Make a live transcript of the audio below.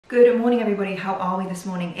Good morning everybody, how are we this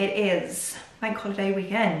morning? It is bank holiday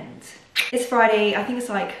weekend. It's Friday, I think it's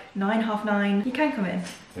like 9, half 9. You can come in. I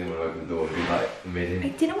didn't want to open the door, it'd be like amazing. I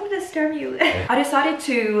didn't want to disturb you. I decided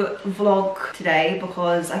to vlog today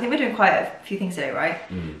because I think we're doing quite a few things today, right?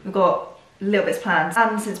 We've got little bits planned,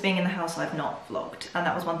 and since being in the house I've not vlogged, and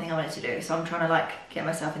that was one thing I wanted to do, so I'm trying to like get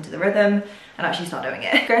myself into the rhythm and actually start doing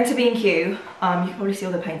it. Going to B&Q, you can probably see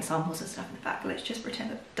all the paint samples and stuff in the back. Let's just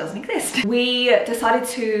pretend it doesn't exist. We decided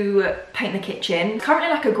to paint the kitchen. It's currently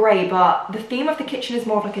like a grey, but the theme of the kitchen is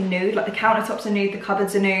more of like a nude, like the countertops are nude, the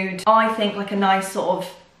cupboards are nude. I think like a nice sort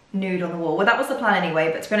of nude on the wall. Well, that was the plan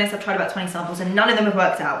anyway, but to be honest I've tried about 20 samples and none of them have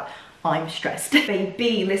worked out. I'm stressed.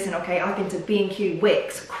 Baby, listen, okay, I've been to B&Q,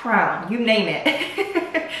 Wix, Crown, you name it,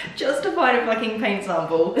 just to find a fucking paint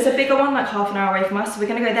sample. It's a bigger one, like half an hour away from us, so we're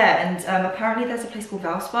gonna go there, and apparently there's a place called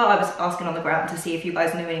Valspar. I was asking on the ground to see if you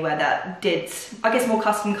guys knew anywhere that did, I guess, more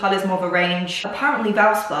custom colours, more of a range. Apparently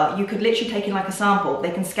Valspar, you could literally take in like a sample, they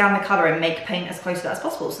can scan the colour and make paint as close to that as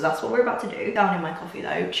possible, so that's what we're about to do. Down in my coffee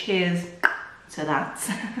though, cheers to that.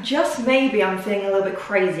 Just maybe I'm feeling a little bit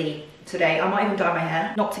crazy today. I might even dye my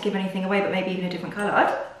hair, not to give anything away, but maybe even a different colour.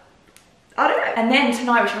 I don't know. And then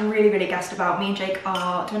tonight, which I'm really gassed about, me and Jake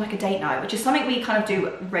are doing like a date night, which is something we kind of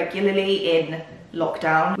do regularly in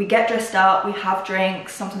lockdown. We get dressed up, we have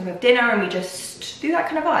drinks, sometimes we have dinner, and we just do that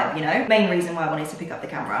kind of vibe, you know? Main reason why I wanted to pick up the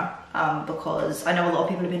camera, because I know a lot of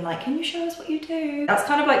people have been like, can you show us what you do? That's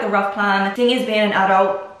kind of like the rough plan. The thing is, being an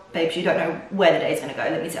adult, babes, you don't know where the day's gonna go,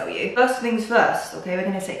 let me tell you. First things first, okay, we're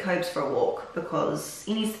gonna take Cobes for a walk because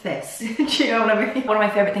he needs this. Do you know what I mean? One of my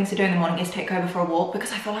favorite things to do in the morning is take Cobra for a walk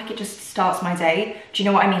because I feel like it just starts my day. Do you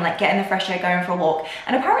know what I mean? Like getting the fresh air, going for a walk.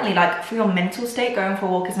 And apparently, like, for your mental state, going for a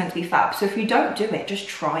walk is meant to be fab. So if you don't do it, just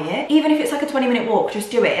try it. Even if it's like a 20-minute walk,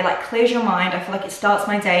 just do it. It like clears your mind. I feel like it starts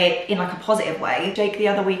my day in like a positive way. Jake the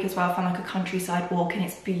other week as well found like a countryside walk and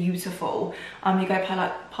it's beautiful. You go play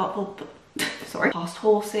like past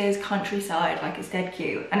horses, countryside, like it's dead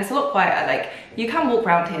cute, and it's a lot quieter. Like you can walk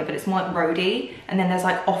around here, but it's more like roady, and then there's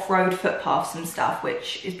like off-road footpaths and stuff,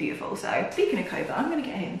 which is beautiful. So speaking of Cobra, I'm gonna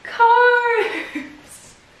get him.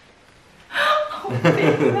 Cobes! Oh,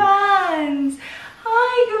 big fans!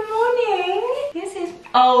 Hi, good morning. This is,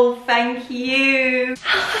 oh, thank you.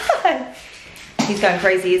 Hi. He's going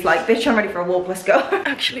crazy. He's like, bitch, I'm ready for a walk, let's go.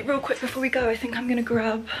 Actually, real quick before we go, I think I'm gonna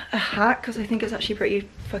grab a hat because I think it's actually pretty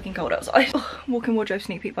fucking cold outside. Oh, walk-in wardrobe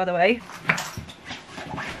sneak peek, by the way.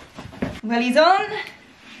 Well, he's on.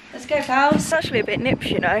 Let's go, pals. It's actually a bit nips,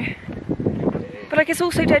 you know. But like, it's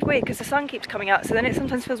also dead weird because the sun keeps coming out, so then it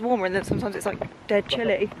sometimes feels warmer and then sometimes it's like dead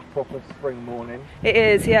chilly. Proper spring morning. It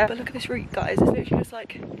is, yeah. But look at this route, guys. It's literally just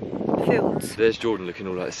like fields. There's Jordan looking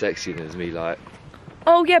all like sexy, and there's me like...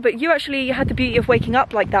 Oh yeah, but you actually had the beauty of waking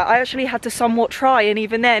up like that. I actually had to somewhat try, and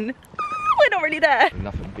even then, we're not really there.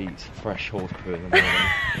 Nothing beats fresh horse poo in the morning.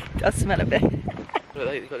 Does smell a bit. Look,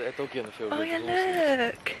 they've got their doggy on the field. Oh yeah,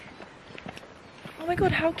 look. Oh my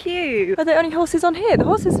god, how cute. Are there only horses on here? The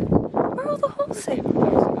horses, where are all the horses?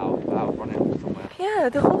 Out running somewhere. Yeah,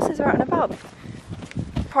 the horses are out and about.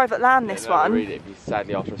 Private land, this one. Really, it'd be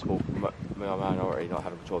sadly after a small minority not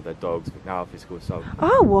having control of their dogs, but now physical assault.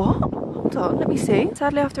 Oh, what? Hold on, let me see.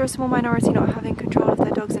 Sadly, after a small minority not having control of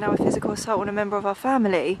their dogs and now a physical assault on a member of our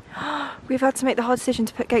family, we've had to make the hard decision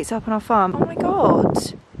to put gates up on our farm. Oh my god.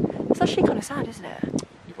 It's actually kind of sad, isn't it?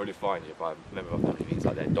 You'll probably find if I remember my family means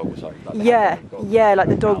like their dog or something. Like yeah, like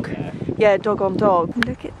the dog. Yeah, dog on dog.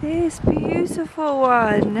 Look at this beautiful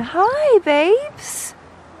one. Hi, babes.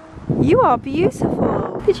 You are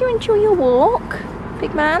beautiful. Did you enjoy your walk,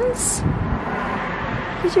 big mans?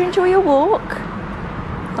 Did you enjoy your walk?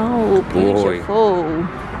 Oh, beautiful.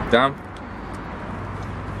 Down.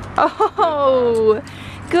 Oh,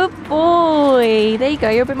 good boy. There you go,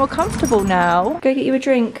 you're a bit more comfortable now. Go get you a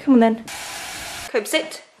drink, come on then. Cope,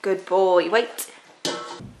 sit. Good boy, wait.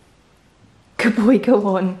 Good boy,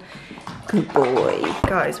 go on. Good boy.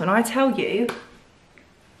 Guys, when I tell you,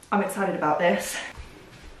 I'm excited about this.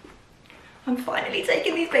 I'm finally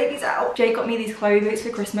taking these babies out. Jake got me these chloe boots for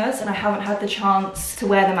Christmas and I haven't had the chance to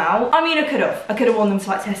wear them out. I mean, I could have worn them to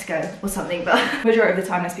like Tesco or something, but majority of the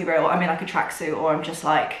time, let's be real, I'm in like a tracksuit or I'm just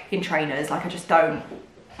like in trainers, like I just don't,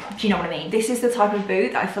 do you know what I mean? This is the type of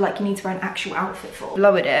boot that I feel like you need to wear an actual outfit for.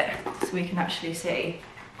 Lowered it so we can actually see.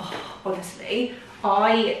 Oh, honestly,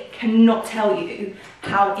 I cannot tell you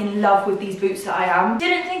how in love with these boots that I am.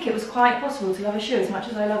 Didn't think it was quite possible to love a shoe as much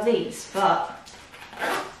as I love these, but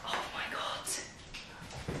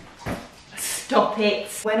stop it.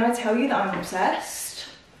 When I tell you that I'm obsessed,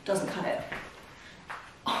 doesn't cut it.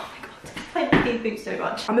 Oh my god, my need boots so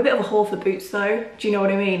much. I'm a bit of a whore for boots though. Do you know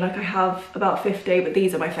what I mean? Like I have about 50, but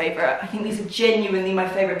these are my favorite. I think these are genuinely my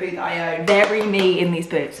favorite boot that I own. Bury me in these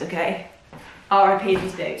boots, okay? RIP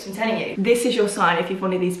these boots, I'm telling you. This is your sign if you've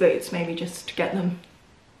wanted these boots, maybe just get them.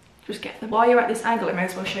 Just get them. While you're at this angle, I may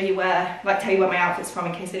as well show you where, like tell you where my outfit's from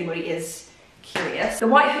in case anybody is curious. The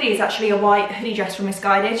white hoodie is actually a white hoodie dress from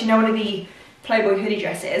Misguided. You know, one of the Playboy hoodie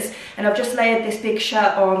dresses, and I've just layered this big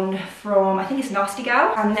shirt on from, I think it's Nasty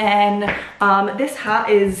Gal, and then this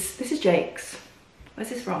hat is, this is Jake's. Where's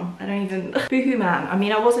this from? I don't even, Boohoo Man. I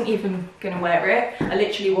mean, I wasn't even gonna wear it. I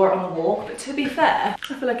literally wore it on the walk, but to be fair,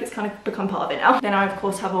 I feel like it's kind of become part of it now. Then I of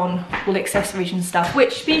course have on all the accessories and stuff,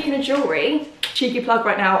 which, speaking of jewelry, cheeky plug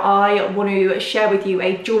right now, I want to share with you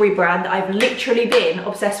a jewelry brand that I've literally been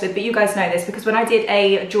obsessed with, but you guys know this because when I did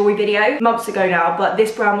a jewelry video months ago now, but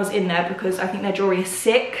this brand was in there because I think their jewelry is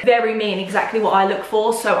sick, very me and exactly what I look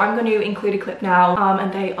for, so I'm going to include a clip now,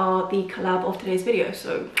 and they are the collab of today's video,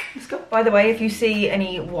 so let's go. By the way, if you see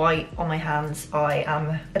any white on my hands, I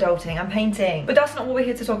am adulting, I'm painting, but that's not what we're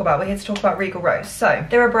here to talk about. We're here to talk about Regalrose. So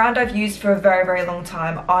they're a brand I've used for a very, very long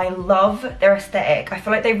time. I love their aesthetic. I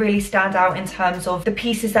feel like they really stand out in terms of the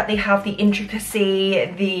pieces that they have, the intricacy,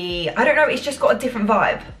 I don't know, it's just got a different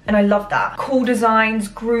vibe, and I love that. Cool designs,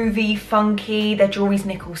 groovy, funky, their jewelry's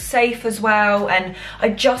nickel safe as well, and I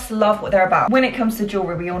just love what they're about. When it comes to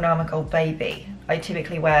jewelry, we all know I'm a gold baby. I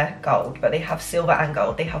typically wear gold, but they have silver and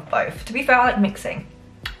gold, they have both. To be fair, I like mixing.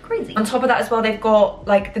 Crazy. On top of that as well, they've got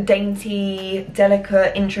like the dainty,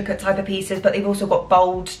 delicate, intricate type of pieces, but they've also got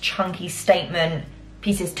bold, chunky statement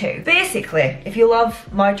pieces too. Basically, if you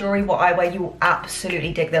love my jewelry, what I wear, you will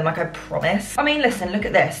absolutely dig them, like I promise. I mean, listen, look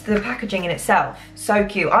at this. The packaging in itself, so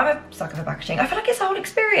cute. I'm a sucker for packaging. I feel like it's a whole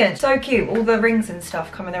experience. So cute. All the rings and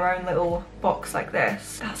stuff come in their own little box like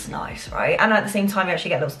this. That's nice, right? And at the same time, you actually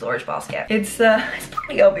get a little storage basket. It's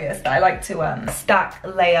pretty obvious that I like to stack,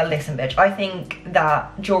 layer, listen, bitch. I think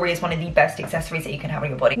that jewelry is one of the best accessories that you can have on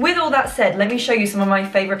your body. With all that said, let me show you some of my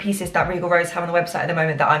favorite pieces that Regalrose have on the website at the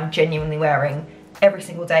moment that I'm genuinely wearing every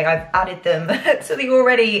single day. I've added them to the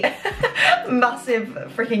already massive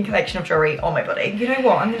freaking collection of jewelry on my body. You know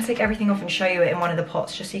what? I'm gonna take everything off and show you it in one of the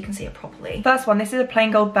pots just so you can see it properly. First one, this is a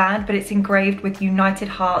plain gold band, but it's engraved with United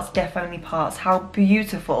Hearts Deaf Only parts. How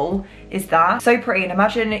beautiful is that? So pretty, and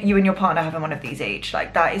imagine you and your partner having one of these each.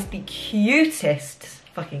 Like, that is the cutest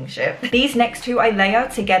fucking shit. These next two I layer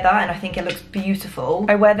together and I think it looks beautiful.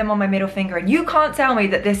 I wear them on my middle finger, and you can't tell me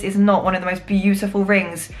that this is not one of the most beautiful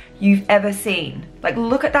rings you've ever seen. Like,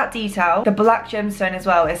 look at that detail. The black gemstone as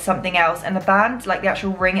well is something else, and the band, like the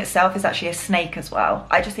actual ring itself, is actually a snake as well.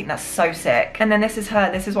 I just think that's so sick. And then this is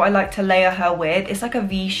her. This is what I like to layer her with. It's like a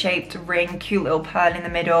V-shaped ring, cute little pearl in the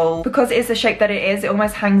middle. Because it is the shape that it is, it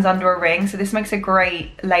almost hangs under a ring, so this makes a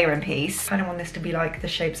great layering piece. I kind of want this to be like the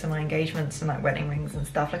shapes of my engagements and like wedding rings and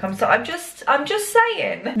stuff. Like, I'm just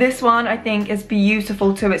saying. This one I think is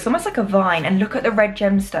beautiful too. It's almost like a vine, and look at the red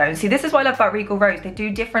gemstones. See, this is what I love about Regalrose. They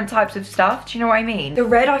do different types of stuff. Do you know what I mean? The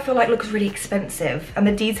red I feel like looks really expensive, and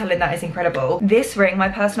the detail in that is incredible. This ring, my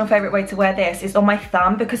personal favorite way to wear this is on my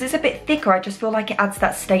thumb because it's a bit thicker. I just feel like it adds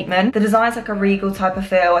that statement. The design's like a regal type of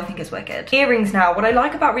feel. I think it's wicked. Earrings now. What I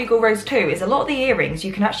like about Regalrose too is a lot of the earrings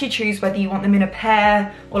you can actually choose whether you want them in a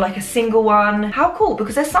pair or like a single one. How cool,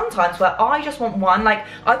 because there's sometimes where I just want one. Like,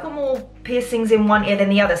 I've got more piercings in one ear than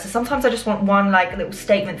the other, so sometimes I just want one like little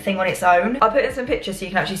statement thing on its own. I'll put in some pictures so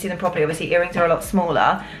you can actually see them properly. Obviously earrings are a lot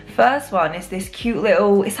smaller. First one is this cute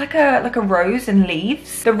little, it's like a rose and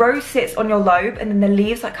leaves. The rose sits on your lobe and then the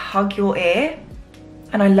leaves like hug your ear,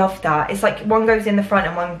 and I love that. It's like one goes in the front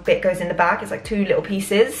and one bit goes in the back. It's like two little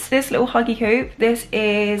pieces. This little huggy hoop, this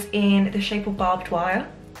is in the shape of barbed wire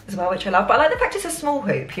as well, which I love. But I like the fact it's a small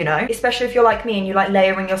hoop, you know, especially if you're like me and you like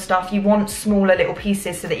layering your stuff. You want smaller little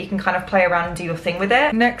pieces so that you can kind of play around and do your thing with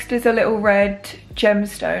it. Next is a little red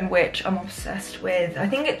gemstone, which I'm obsessed with. I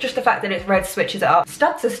think it's just the fact that it's red switches it up.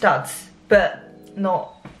 Studs are studs, but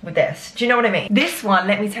not with this. Do you know what I mean? This one,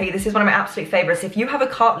 let me tell you, this is one of my absolute favorites. If you have a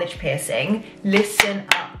cartilage piercing, listen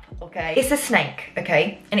up. Okay, it's a snake,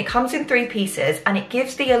 okay, and it comes in 3 pieces, and it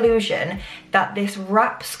gives the illusion that this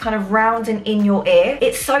wraps kind of round and in your ear.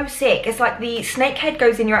 It's so sick. It's like the snake head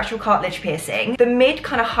goes in your actual cartilage piercing, the mid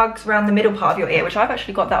kind of hugs around the middle part of your ear, which I've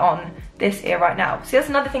actually got that on this ear right now. See, that's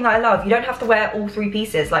another thing that I love. You don't have to wear all 3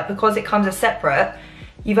 pieces, like, because it comes as separate,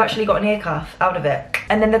 you've actually got an ear cuff out of it.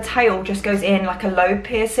 And then the tail just goes in like a lobe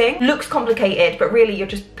piercing. Looks complicated, but really you're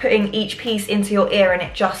just putting each piece into your ear, and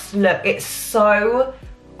it just, look, it's so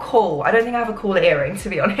cool. I don't think I have a cooler earring, to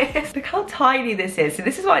be honest. Look how tiny this is. So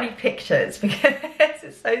this is why I need pictures, because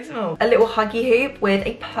it's so small. A little huggy hoop with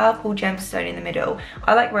a purple gemstone in the middle.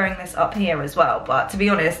 I like wearing this up here as well, but to be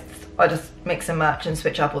honest, I just mix and match and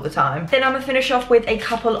switch up all the time. Then I'm gonna finish off with a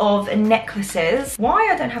couple of necklaces. Why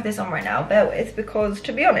I don't have this on right now, bear with, because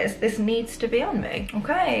to be honest, this needs to be on me.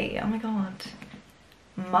 Okay, oh my God.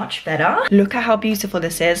 Much better. Look at how beautiful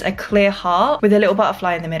this is. A clear heart with a little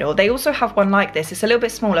butterfly in the middle. They also have one like this. It's a little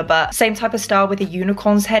bit smaller, but same type of style with a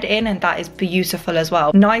unicorn's head in, and that is beautiful as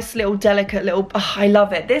well. Nice little delicate little, oh, I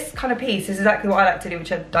love it. This kind of piece is exactly what I like to do,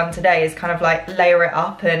 which I've done today, is kind of like layer it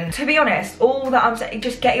up. And to be honest, all that I'm saying,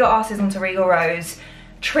 just get your asses onto Regalrose.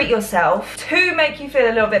 Treat yourself. To make you feel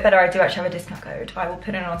a little bit better, I do actually have a discount code. I will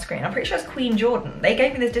put it on screen. I'm pretty sure it's Queen Jordan. They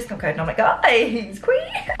gave me this discount code and I'm like, guys, Queen.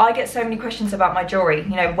 I get so many questions about my jewelry,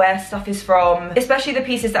 you know, where stuff is from, especially the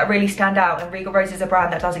pieces that really stand out, and Regalrose is a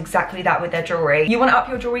brand that does exactly that with their jewelry. You want to up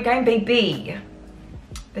your jewelry game, baby?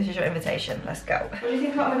 This is your invitation. Let's go. What do you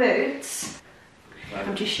think about my boots?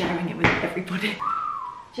 I'm just sharing it with everybody. Do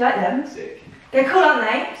you like them? Sick. They're cool,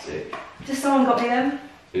 aren't they? Sick. Just someone got me them.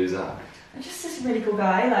 Who's that? Just this really cool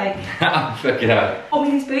guy, like, Fucking hell. bought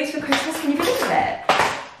me these boots for Christmas, can you believe it?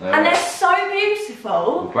 No. And they're so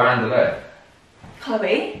beautiful. What brand are they?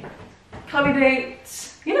 Chloe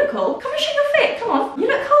boots. You look cool. Come and show your fit, come on. You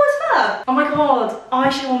look cool as fuck. Oh my God, I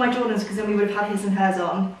should have worn my Jordans because then we would have had his and hers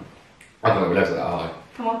on. I don't know if it looks like that high.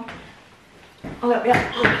 Come on. Oh, look,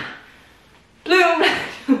 yeah. Bloom.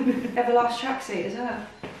 Everlast tracksuit as well.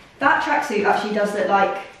 That tracksuit actually does look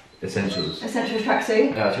like Essentials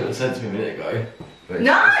tracksuit. Yeah, she sent to me a minute ago. But it's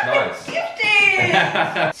Nice!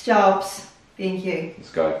 nice. Jobs. B&Q.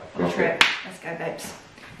 Let's go. On a trip. Let's go, babes.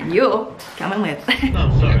 And you're coming with.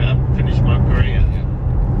 No, sorry, I finished my career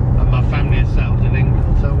and my family is settled in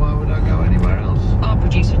England, so why would I go anywhere else? Our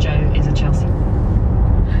producer Joe is a Chelsea.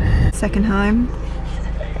 Second time.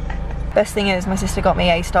 Best thing is my sister got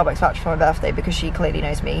me a Starbucks voucher for my birthday because she clearly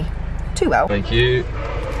knows me too well. Thank you.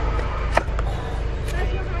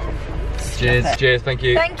 Cheers, cheers, thank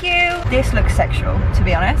you. Thank you. This looks sexual, to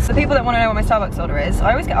be honest. The people that want to know what my Starbucks order is,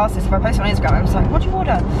 I always get asked this if I post it on Instagram. I'm just like, what do you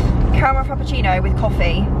order? Caramel frappuccino with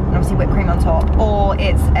coffee, and obviously whipped cream on top, or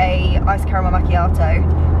it's a iced caramel macchiato.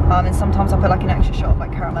 And sometimes I'll put like an extra shot of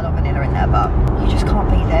like caramel or vanilla in there, but you just can't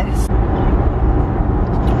beat this.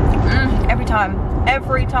 Every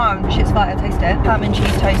time. Shit's fire, taste it. Ham and cheese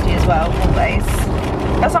toasty as well, always.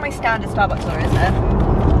 That's not my standard Starbucks order, is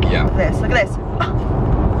it? Yeah. Look at this.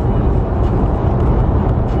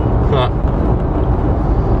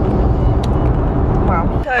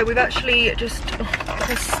 Wow. So we've actually just,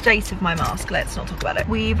 the state of my mask, let's not talk about it.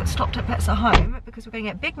 We've stopped at Pets at Home because we're going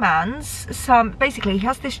to get Big Man's basically he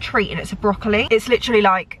has this treat and it's a broccoli. It's literally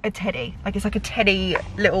like a teddy, like it's like a teddy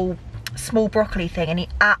little small broccoli thing, and he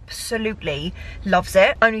absolutely loves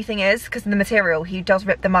it. Only thing is, because of the material, he does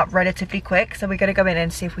rip them up relatively quick, so we're going to go in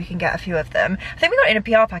and see if we can get a few of them. I think we got it in a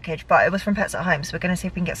PR package, but it was from Pets at Home, so we're going to see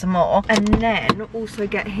if we can get some more. And then also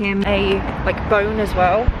get him a like bone as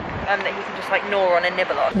well, that he can just like gnaw on and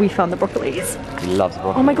nibble on. We found the broccolis. He loves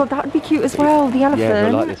broccoli. Oh my God, that would be cute as well, the elephant. Yeah,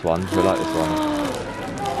 he'll like this one, he'll like this one.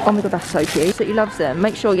 Oh my God, that's so cute. So he loves them.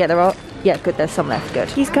 Make sure, yeah, there are, yeah, good, there's some left, good.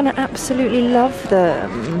 He's gonna absolutely love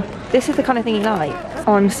them. This is the kind of thing he likes.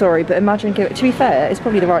 Oh, I'm sorry, but imagine, to be fair, it's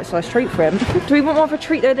probably the right size treat for him. Do we want more of a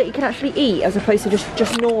treat though that he can actually eat as opposed to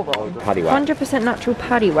just gnaw on? Paddy whack. 100% natural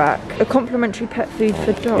paddy whack. A complimentary pet food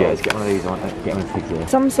for dogs. Yeah, let's get one of these, get one of these here.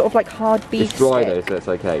 Some sort of like hard beef It's dry stick. though, so it's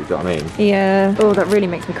okay, you know what I mean? Yeah. Oh, that really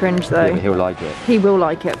makes me cringe though. Yeah, he'll like it. He will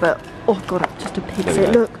like it, but oh God, just a pig's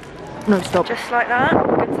it. Look. No, stop. Just like that.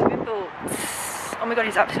 Good to good thoughts. Oh my God,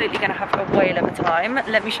 he's absolutely going to have a whale of a time.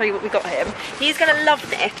 Let me show you what we got him. He's going to love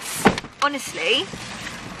this. Honestly,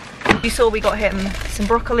 you saw we got him some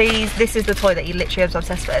broccolis. This is the toy that he literally is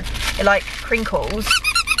obsessed with. It like crinkles.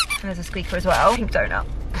 And there's a squeaker as well. Pink donut.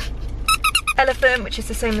 Elephant, which is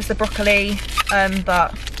the same as the broccoli,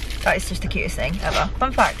 but that is just the cutest thing ever.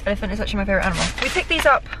 Fun fact, elephant is actually my favourite animal. We picked these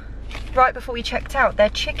up right before we checked out. They're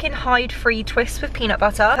chicken hide-free twists with peanut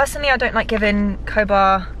butter. Personally, I don't like giving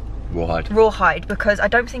Kobar rawhide because I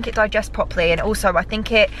don't think it digests properly, and also I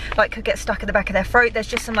think it like could get stuck at the back of their throat. There's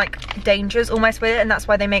just some like dangers almost with it, and that's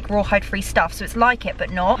why they make rawhide free stuff. So it's like it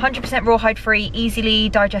but not. 100% rawhide free, easily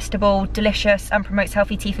digestible, delicious, and promotes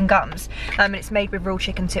healthy teeth and gums. And it's made with real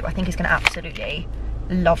chicken too. I think he's gonna absolutely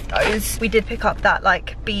love those. We did pick up that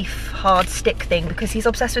like beef hard stick thing because he's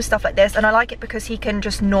obsessed with stuff like this, and I like it because he can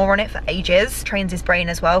just gnaw on it for ages. Trains his brain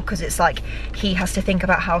as well, because it's like he has to think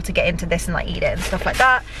about how to get into this and like eat it and stuff like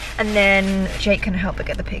that. And then Jake can help but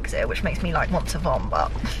get the pig's ear, which makes me like want to vom,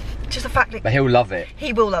 but just the fact that But he'll love it.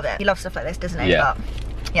 he will love it. He loves stuff like this, doesn't he? Yeah.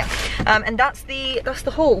 But Yeah. And that's the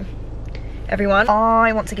haul, everyone.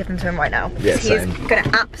 I want to give them to him right now. Yeah, he is gonna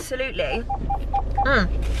absolutely. You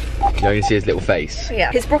can see his little face.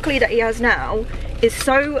 Yeah. His broccoli that he has now is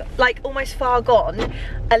so like almost far gone.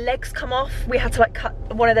 A leg's come off. We had to like cut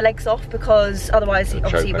one of the legs off because otherwise he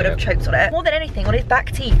obviously would have choked on it. More than anything, on his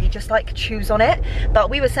back teeth, he just like chews on it. But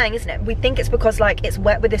we were saying, isn't it? We think it's because like it's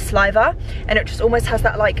wet with his saliva and it just almost has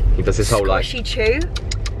that like he does this whole like squishy chew.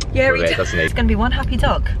 Yeah, he does. Doesn't he? It's gonna be one happy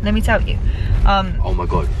dog, let me tell you. Oh my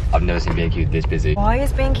god, I've never seen B&Q this busy. Why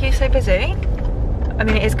is B&Q so busy? I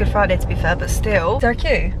mean, it is Good Friday to be fair, but still. Is there a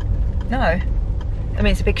queue? No. I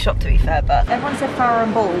mean, it's a big shop to be fair, but everyone said Farrow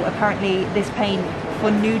and Ball, apparently this paint for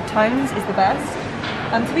nude tones is the best.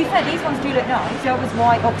 To be fair, these ones do look nice. There was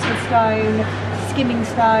white, Oxford Stone, Skimming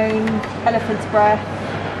Stone, Elephant's Breath.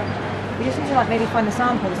 We just need to like maybe find the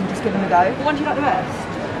samples and just give them a go. What one do you like the best?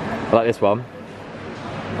 I like this one.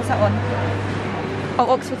 What's that one?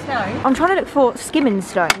 Oh, Oxford Stone. I'm trying to look for Skimming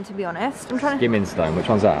Stone, to be honest. I'm trying to... Skimming Stone, which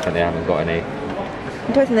one's that? I think they haven't got any.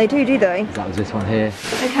 I don't think they do they? That was this one here.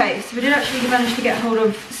 Okay, so we did actually manage to get hold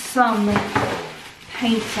of some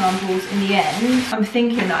paint samples in the end. I'm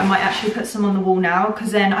thinking that I might actually put some on the wall now,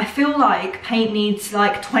 because then I feel like paint needs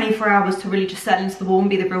like 24 hours to really just settle into the wall and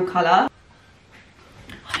be the real colour.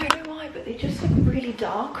 I don't know why, but they just look really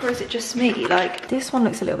dark, or is it just me? Like, this one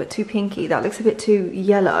looks a little bit too pinky, that looks a bit too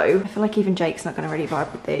yellow. I feel like even Jake's not going to really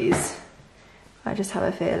vibe with these. I just have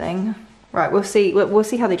a feeling. Right, we'll see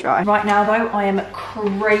how they dry. Right now though, I am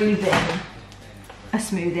craving a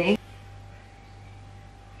smoothie.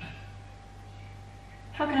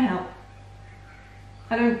 How can I help?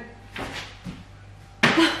 I don't...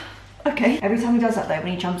 Okay. Every time he does that though,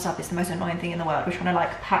 when he jumps up, it's the most annoying thing in the world. We're trying to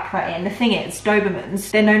like pack that in. The thing is,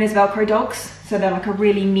 Dobermans, they're known as Velcro dogs. So they're like a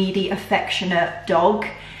really needy, affectionate dog.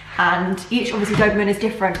 And each, obviously Doberman is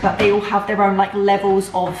different, but they all have their own like levels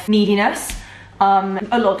of neediness.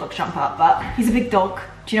 A lot of dogs jump up, but he's a big dog.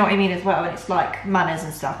 Do you know what I mean as well? And it's like manners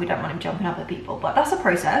and stuff. We don't want him jumping up at people, but that's a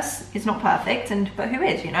process. It's not perfect, but who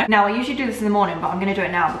is, you know? Now, I usually do this in the morning, but I'm gonna do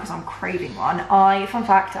it now because I'm craving one. Fun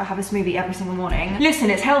fact, I have a smoothie every single morning. Listen,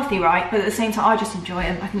 it's healthy, right? But at the same time, I just enjoy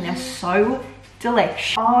them. I think they're so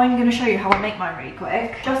delish. I'm gonna show you how I make mine really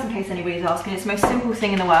quick, just in case anybody's asking. It's the most simple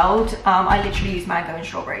thing in the world. I literally use mango and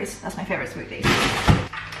strawberries. That's my favorite smoothie.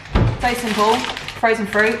 So simple. Frozen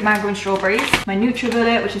fruit, mango and strawberries. My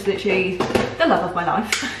NutriBullet, which is literally the love of my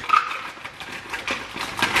life.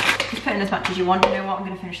 Just put in as much as you want. You know what? I'm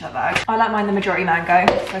gonna finish that bag. I like mine the majority mango,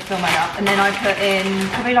 so I fill mine up. And then I put in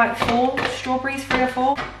probably like 4 strawberries, 3 or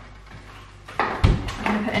 4. I'm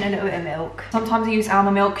gonna put in a little bit of milk. Sometimes I use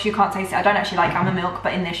almond milk because you can't taste it. I don't actually like almond milk,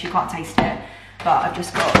 but in this you can't taste it. But I've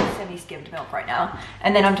just got semi-skimmed milk right now.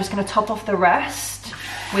 And then I'm just gonna top off the rest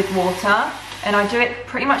with water. And I do it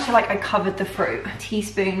pretty much so like I covered the fruit. A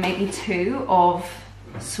teaspoon, maybe 2 of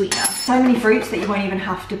sweetener. So many fruits that you won't even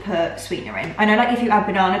have to put sweetener in. I know like if you add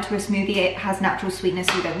banana to a smoothie, it has natural sweetness,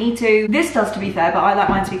 so you don't need to. This does, to be fair, but I like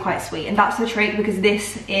mine to be quite sweet. And that's the trick because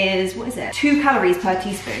this is, what is it? 2 calories per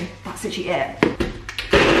teaspoon. That's literally it.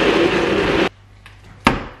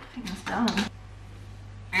 I think that's done.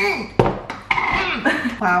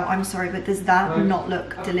 Wow, I'm sorry, but does that not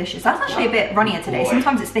look delicious? That's actually a bit runnier today.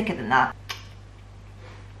 Sometimes it's thicker than that.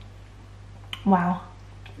 Wow.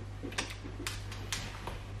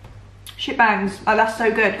 Shit bangs. Oh, that's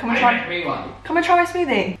so good. Come and try. Come and try my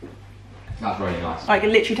smoothie. That's really nice. Like,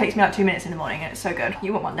 it literally takes me like 2 minutes in the morning and it's so good.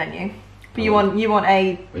 You want one, don't you? But you want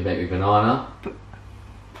a... We make with banana.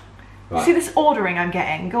 Right. See this ordering I'm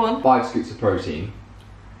getting? Go on. 5 scoops of protein.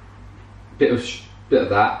 Bit of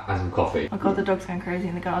that and some coffee. Oh god, the dog's going crazy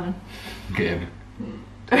in the garden. Get him.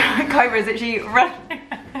 Cobra's actually running.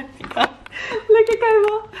 Look at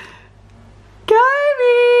Cobra.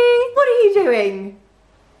 Kobe! What are you doing?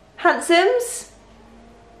 Handsomes?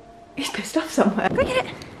 He's pissed off somewhere. Go get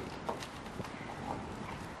it.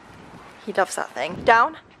 He loves that thing.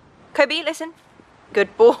 Down. Kobe, listen.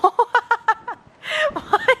 Good boy.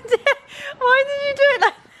 Why did you do it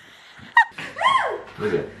like What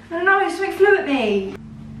is it? I don't know, something flew at me.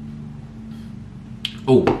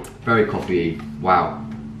 Oh, very coffee-y. Wow.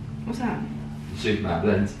 What's that? Superman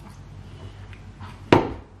blend.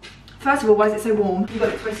 First of all, why is it so warm? You got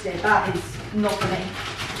it twisted. That is not for me.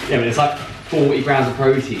 Yeah, but it's like 40 grams of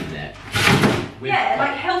protein in it. Yeah,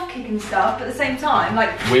 like health kick and stuff, but at the same time, like...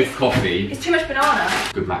 With coffee. It's too much banana.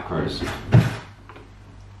 Good macros.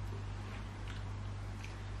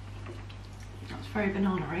 That's very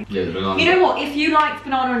banana-y. Yeah, the banana. You know what? If you liked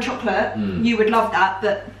banana and chocolate, you would love that,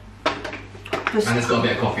 but... And it's got a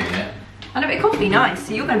bit of coffee in it. And a bit of coffee, nice.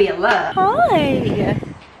 So you're going to be alert. Hi!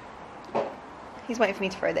 He's waiting for me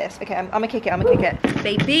to throw this. Okay, I'm gonna kick it, I'm gonna kick it.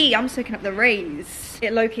 Baby, I'm soaking up the rays.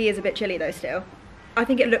 It low-key is a bit chilly though still. I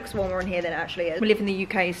think it looks warmer in here than it actually is. We live in the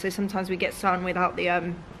UK, so sometimes we get sun without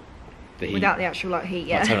the without the actual like heat,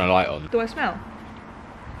 yeah. I'll turn a light on. Do I smell?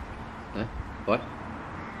 No? Why?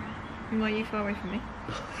 Why are you far away from me?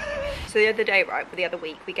 So the other day, right, the other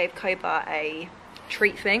week, we gave Koba a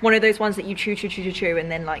treat thing. One of those ones that you chew,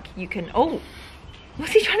 and then like you can, oh,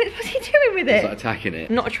 what's he doing with it? He's like attacking it.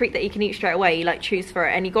 Not a treat that he can eat straight away, he like chews for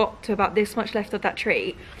it, and he got to about this much left of that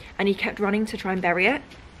treat, and he kept running to try and bury it.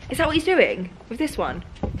 Is that what he's doing with this one?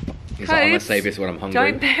 He's like, I'm gonna save this when I'm hungry.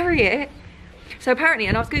 Don't bury it. So apparently,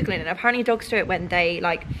 and I was Googling it, apparently dogs do it when they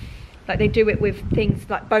like they do it with things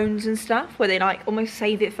like bones and stuff, where they like almost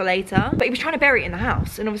save it for later. But he was trying to bury it in the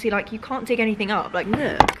house, and obviously like you can't dig anything up, like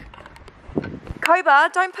look. Koba,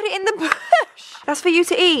 don't put it in the bush. That's for you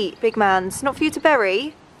to eat, big man's, not for you to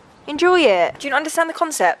bury. Enjoy it. Do you not understand the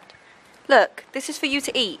concept? Look, this is for you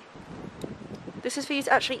to eat. This is for you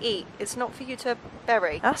to actually eat. It's not for you to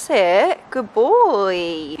bury. That's it. Good boy.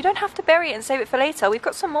 You don't have to bury it and save it for later. We've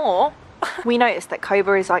got some more. We noticed that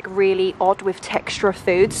Koba is like really odd with texture of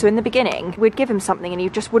food. So in the beginning, we'd give him something and he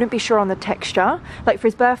just wouldn't be sure on the texture. Like for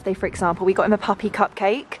his birthday, for example, we got him a puppy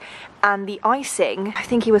cupcake, and the icing, I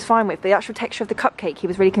think he was fine with, but the actual texture of the cupcake, he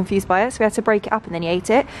was really confused by it. So we had to break it up and then he ate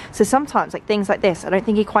it. So sometimes like things like this, I don't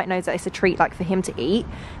think he quite knows that it's a treat like for him to eat.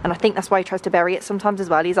 And I think that's why he tries to bury it sometimes as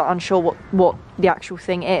well. He's like unsure what the actual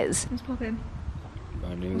thing is. Let's pop in.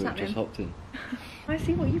 I knew it just hopped in. I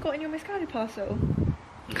see what you got in your misguided parcel.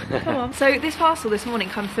 Come on. So this parcel this morning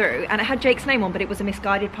come through and it had Jake's name on, but it was a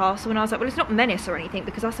misguided parcel, and I was like, well, it's not Menace or anything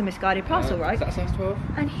because that's a misguided parcel, right? Is that size 12?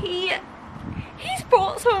 And he's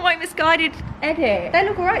brought some of my misguided edit. They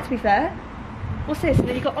look alright, to be fair. What's this? And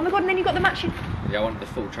then you got, oh my god, and then you got the matching. Yeah, I wanted the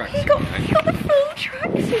full tracksuit. You got the full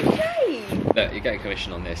tracksuit, Jake. Look, you're getting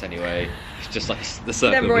commission on this anyway. It's just like the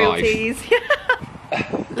circle Them of royalties.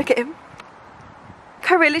 life. Look at him.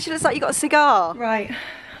 Koba, it literally looks like you got a cigar. Right,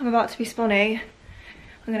 I'm about to be spawny.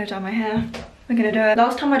 I'm gonna dye my hair. I'm gonna do it.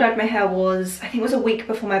 Last time I dyed my hair was, I think it was a week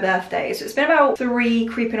before my birthday. So it's been about 3,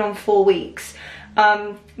 creeping on 4 weeks.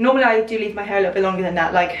 Normally I do leave my hair a little bit longer than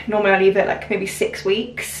that. Like normally I leave it like maybe 6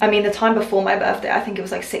 weeks. I mean the time before my birthday, I think it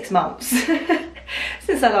was like 6 months.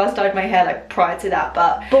 Since I last dyed my hair, like prior to that.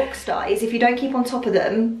 But box dyes, if you don't keep on top of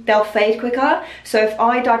them, they'll fade quicker. So if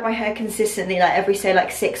I dyed my hair consistently, like every say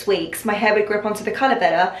like 6 weeks, my hair would grip onto the colour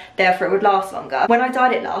better, therefore it would last longer. When I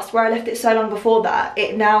dyed it last, where I left it so long before that,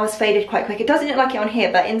 it now has faded quite quick. It doesn't look like it on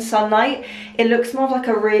here, but in sunlight, it looks more of like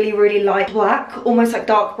a really, really light black, almost like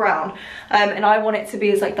dark brown. And I want it to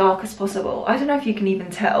be as like dark as possible. I don't know if you can even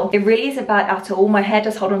tell. It really isn't bad at all. My hair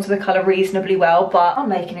does hold on to the colour reasonably well, but I'm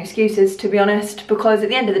making excuses, to be honest, because at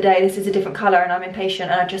the end of the day, this is a different colour and I'm impatient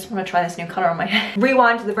and I just want to try this new colour on my hair.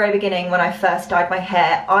 Rewind to the very beginning when I first dyed my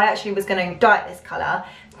hair. I actually was going to dye it this colour,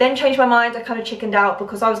 then changed my mind. I kind of chickened out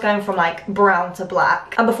because I was going from like brown to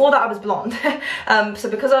black, and before that I was blonde. So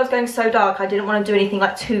because I was going so dark, I didn't want to do anything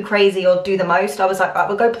like too crazy or do the most. I was like, right,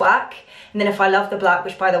 we'll go black. And then if I love the black,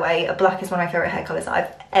 which by the way, black is one of my favourite hair colours that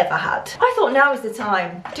I've ever had. I thought now is the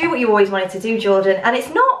time. Do what you always wanted to do, Jordan. And it's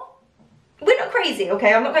not, we're not crazy,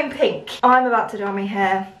 okay? I'm not going pink. I'm about to dye my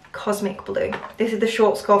hair cosmic blue. This is the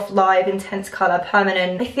Schwarzkopf Live Intense Colour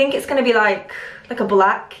Permanent. I think it's going to be like a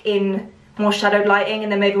black in more shadowed lighting,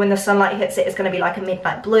 and then maybe when the sunlight hits it, it's going to be like a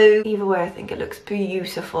midnight blue. Either way, I think it looks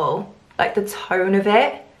beautiful. Like the tone of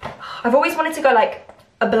it. I've always wanted to go like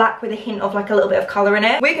a black with a hint of like a little bit of colour in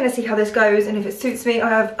it. We're gonna see how this goes, and if it suits me, I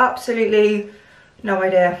have absolutely no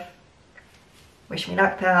idea. Wish me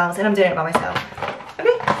luck, pals, and I'm doing it by myself.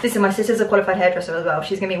 Okay, this is my sister's a qualified hairdresser as well.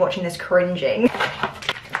 She's gonna be watching this cringing.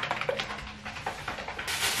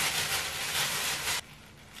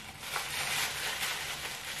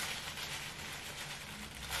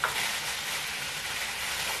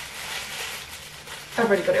 I've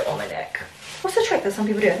already got it on my neck. What's the trick that some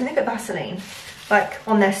people do? I think they put Vaseline like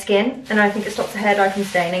on their skin, and I think it stops the hair dye from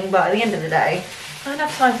staining, but at the end of the day, I don't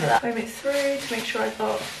have time for that. Comb it through to make sure I've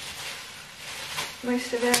got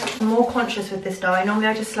most of it. I'm more conscious with this dye. Normally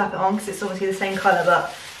I just slap it on because it's obviously the same colour,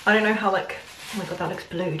 but I don't know how like, oh my god, that looks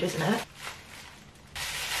blue, doesn't it?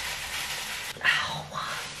 Ow.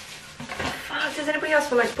 Fuck, does anybody else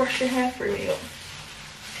feel like brush your hair through me?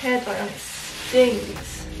 Hair dye on it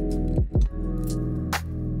stings.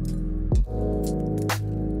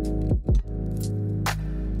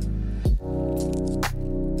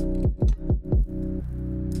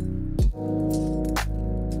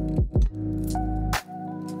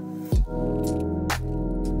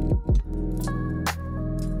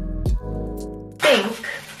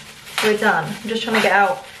 We're done. I'm just trying to get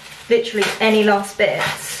out literally any last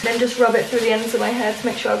bits. Then just rub it through the ends of my hair to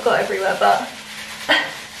make sure I've got everywhere, but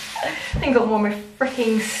I think I've got more of my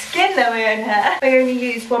freaking skin than my own hair. I only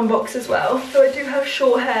used one box as well, so I do have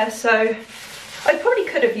short hair, so I probably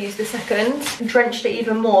could have used the second, drenched it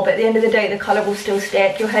even more, but at the end of the day, the colour will still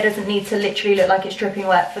stick. Your hair doesn't need to literally look like it's dripping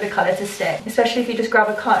wet for the colour to stick. Especially if you just grab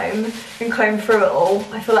a comb and comb through it all.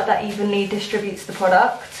 I feel like that evenly distributes the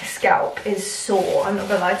product. Scalp is sore, I'm not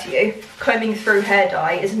gonna lie to you. Combing through hair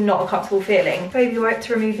dye is not a comfortable feeling. Baby wipe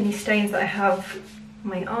to remove any stains that I have on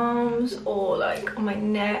my arms or like on my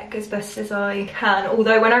neck as best as I can,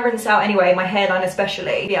 although when I rinse out anyway, my hairline especially,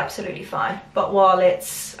 it'll be absolutely fine, but while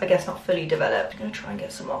it's I guess not fully developed, I'm gonna try and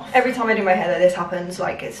get some off. Every time I do my hair though, this happens,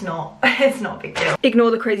 like it's not a big deal. Ignore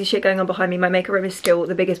the crazy shit going on behind me. My makeup room is still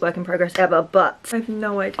the biggest work in progress ever, but I have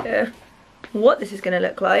no idea what this is gonna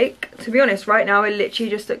look like. To be honest, right now it literally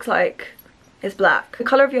just looks like it's black. The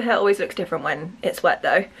colour of your hair always looks different when it's wet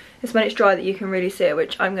though. It's when it's dry that you can really see it,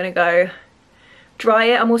 which I'm gonna go dry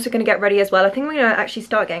it. I'm also going to get ready as well. I think I'm going to actually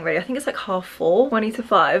start getting ready. I think it's like 4:30, 20 to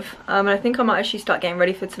 5. And I think I might actually start getting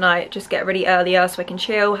ready for tonight. Just get ready earlier so I can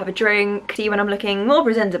chill, have a drink, see when I'm looking more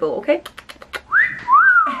presentable, okay?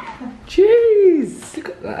 Jeez, look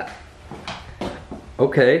at that.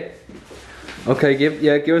 Okay. Okay,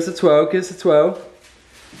 give us a 12, give us a 12.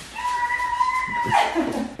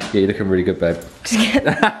 Yeah, you're looking really good, babe. Just get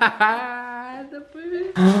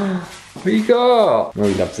What you got? Oh,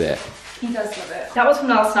 he loves it. He does love it. That was from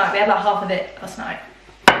last night. We had like half of it last night.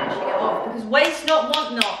 Actually get off because waste not,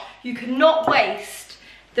 want not. You cannot waste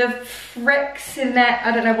the fricks in there.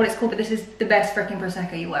 I don't know what it's called, but this is the best fricking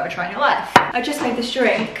prosecco you will ever try in your life. I just made this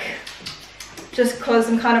drink just because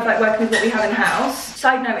I'm kind of like working with what we have in the house.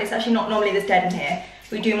 Side note, it's actually not normally this dead in here.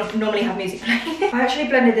 We do normally have music playing. I actually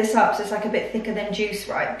blended this up so it's like a bit thicker than juice,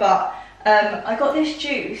 right? But I got this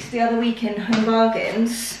juice the other week in Home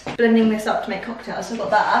Bargains, blending this up to make cocktails. So I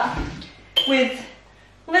got that with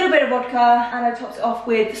a little bit of vodka, and I topped it off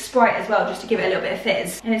with Sprite as well, just to give it a little bit of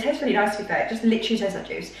fizz. And it tastes really nice to be fair. It just literally tastes like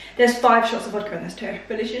juice. There's 5 shots of vodka in this too,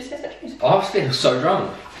 but it just tastes like juice. I was feeling so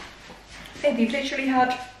drunk. Babe, you've literally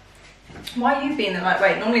had... Why are you being the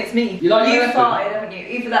lightweight? Normally it's me. You farted, haven't you?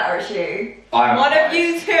 Either that or it's you. One of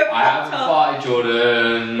you two have I haven't farted,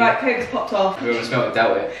 Jordan. Right, Coke's popped off. Whoever smelled it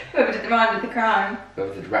dealt it. Whoever did the rhyme with the crime.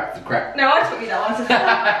 Whoever did rap the crap. No, I taught you that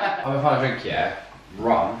one. I'm gonna drink, yeah,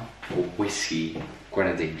 rum or whiskey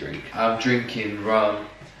grenadine drink. I'm drinking rum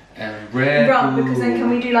and Red Rum, Bull. because then can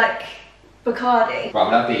we do like Bacardi? Right, we'll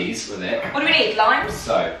have these with it. What do we need? Limes?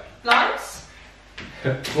 So. Limes?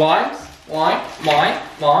 Limes?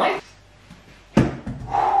 Lime.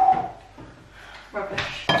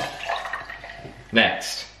 Rubbish.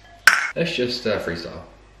 Next. Let's just freestyle.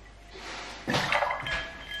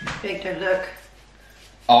 Big, don't look.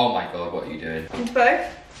 Oh my god, what are you doing? Into both?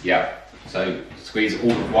 Yeah. So squeeze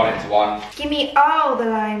all of one into one. Give me all the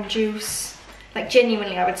lime juice. Like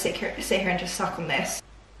genuinely, I would sit here and just suck on this.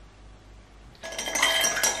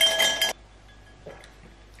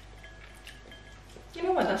 You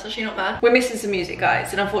know what, that's actually not bad. We're missing some music,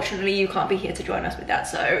 guys, and unfortunately you can't be here to join us with that,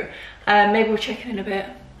 so maybe we'll check in a bit.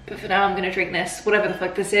 But for now, I'm gonna drink this, whatever the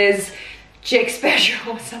fuck this is. Jig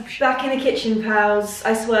special or some shit. Back in the kitchen, pals.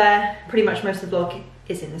 I swear, pretty much most of the vlog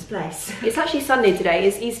is in this place. It's actually Sunday today,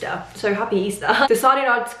 it's Easter, so happy Easter. Decided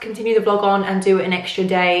I'd continue the vlog on and do an extra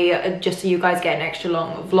day just so you guys get an extra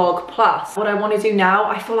long vlog. Plus, what I want to do now,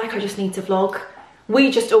 I feel like I just need to vlog. We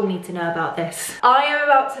just all need to know about this. I am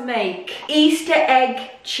about to make Easter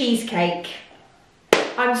egg cheesecake.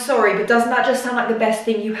 I'm sorry, but doesn't that just sound like the best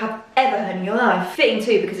thing you have ever heard in your life? Fitting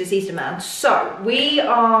too, because it's Easter, man. So we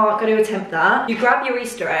are going to attempt that. You grab your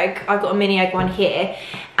Easter egg, I've got a mini egg one here,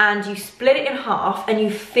 and you split it in half and you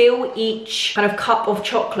fill each kind of cup of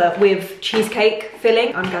chocolate with cheesecake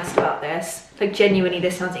filling. I'm gassed about this. Like genuinely,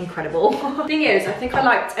 this sounds incredible. Thing is, I think I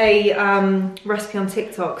liked a recipe on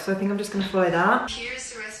TikTok, so I think I'm just gonna follow that.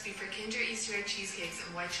 Here's the recipe for Kinder Easter egg cheesecakes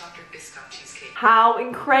and white chocolate biscuit cheesecake. How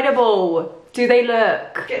incredible do they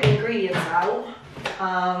look? Get the ingredients out.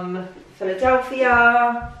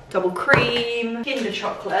 Philadelphia, double cream, Kinder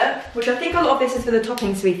chocolate, which I think a lot of this is for the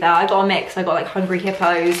toppings to be fair. I got a mix. I got like Hungry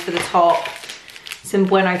Hippos for the top, some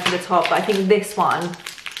Bueno for the top, but I think this one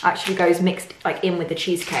actually goes mixed like in with the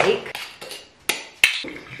cheesecake.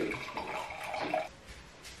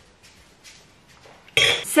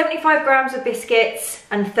 75 grams of biscuits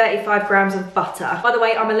and 35 grams of butter. By the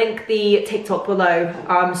way, I'm gonna link the TikTok below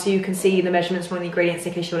so you can see the measurements from the ingredients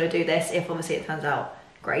in case you want to do this, if obviously it turns out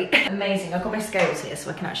great. Amazing, I've got my scales here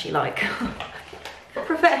so I can actually like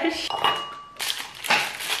profesh.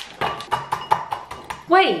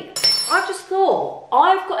 Wait, I've just thought,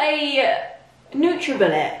 I've got a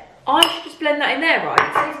NutriBullet I should just blend that in there, right?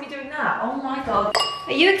 It saves me doing that. Oh my god.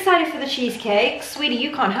 Are you excited for the cheesecake? Sweetie,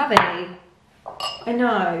 you can't have any. I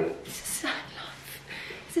know. It's a sad life.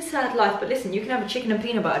 It's a sad life, but listen, you can have a chicken and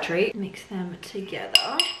peanut butter treat. Mix them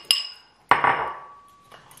together.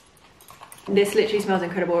 This literally smells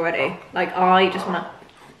incredible already. Like, I just wanna,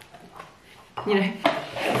 you know.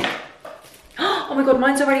 Oh my god,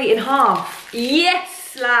 mine's already in half.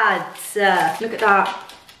 Yes, lads. Look at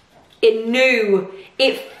that. It knew.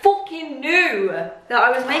 It fucking knew that I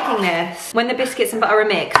was making this. When the biscuits and butter are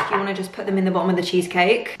mixed, you want to just put them in the bottom of the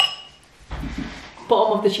cheesecake.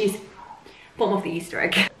 Bottom of the Easter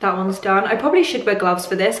egg. That one's done. I probably should wear gloves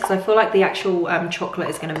for this because I feel like the actual chocolate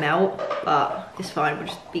is going to melt, but it's fine, we'll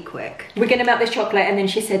just be quick. We're going to melt this chocolate, and then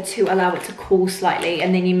she said to allow it to cool slightly,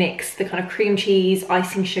 and then you mix the kind of cream cheese,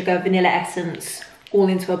 icing sugar, vanilla essence all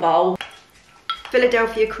into a bowl.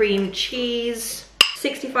 Philadelphia cream cheese.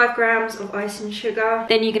 65 grams of icing sugar.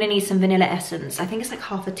 Then you're gonna need some vanilla essence. I think it's like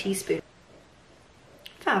half a teaspoon.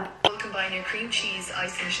 Fab. Combine your cream cheese,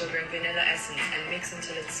 icing sugar, and vanilla essence and mix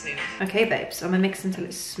until it's smooth. Okay, babes, I'm gonna mix until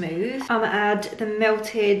it's smooth. I'm gonna add the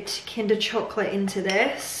melted Kinder chocolate into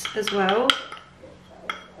this as well.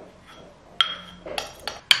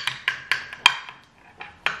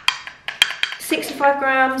 $65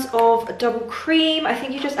 grams of double cream. I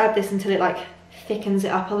think you just add this until it like thickens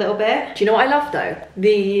it up a little bit. Do you know what I love though?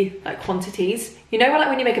 The like quantities. You know, like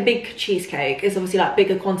when you make a big cheesecake, it's obviously like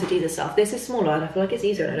bigger quantities of stuff. This is smaller and I feel like it's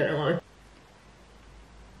easier and I don't know why.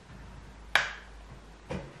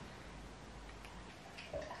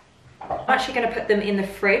 I'm actually going to put them in the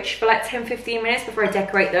fridge for like 10-15 minutes before I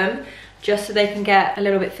decorate them, just so they can get a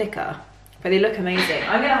little bit thicker. But they look amazing.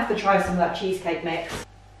 I'm going to have to try some of that cheesecake mix.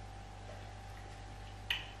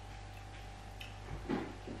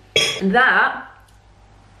 And that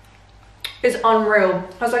is unreal.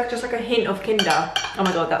 Has like just like a hint of Kinder. Oh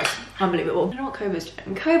my god, that's unbelievable. I don't know what Koba's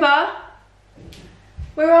doing. Koba,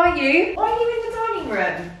 where are you? Why are you in the dining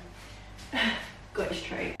room? Got his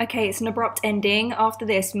tray. Okay, it's an abrupt ending. After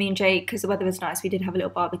this, me and Jake, because the weather was nice, we did have a little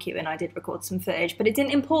barbecue and I did record some footage, but it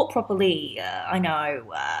didn't import properly. I know,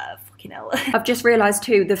 fucking hell. I've just realised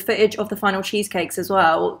too, the footage of the final cheesecakes as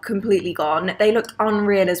well, completely gone. They looked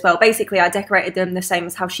unreal as well. Basically, I decorated them the same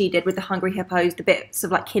as how she did with the Hungry Hippos, the bits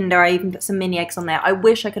of like Kinder. I even put some mini eggs on there. I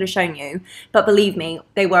wish I could have shown you, but believe me,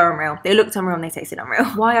 they were unreal. They looked unreal and they tasted unreal.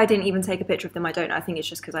 Why I didn't even take a picture of them, I don't know. I think it's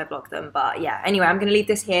just because I vlogged them, but yeah. Anyway, I'm going to leave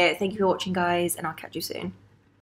this here. Thank you for watching, guys, and I'll catch you soon.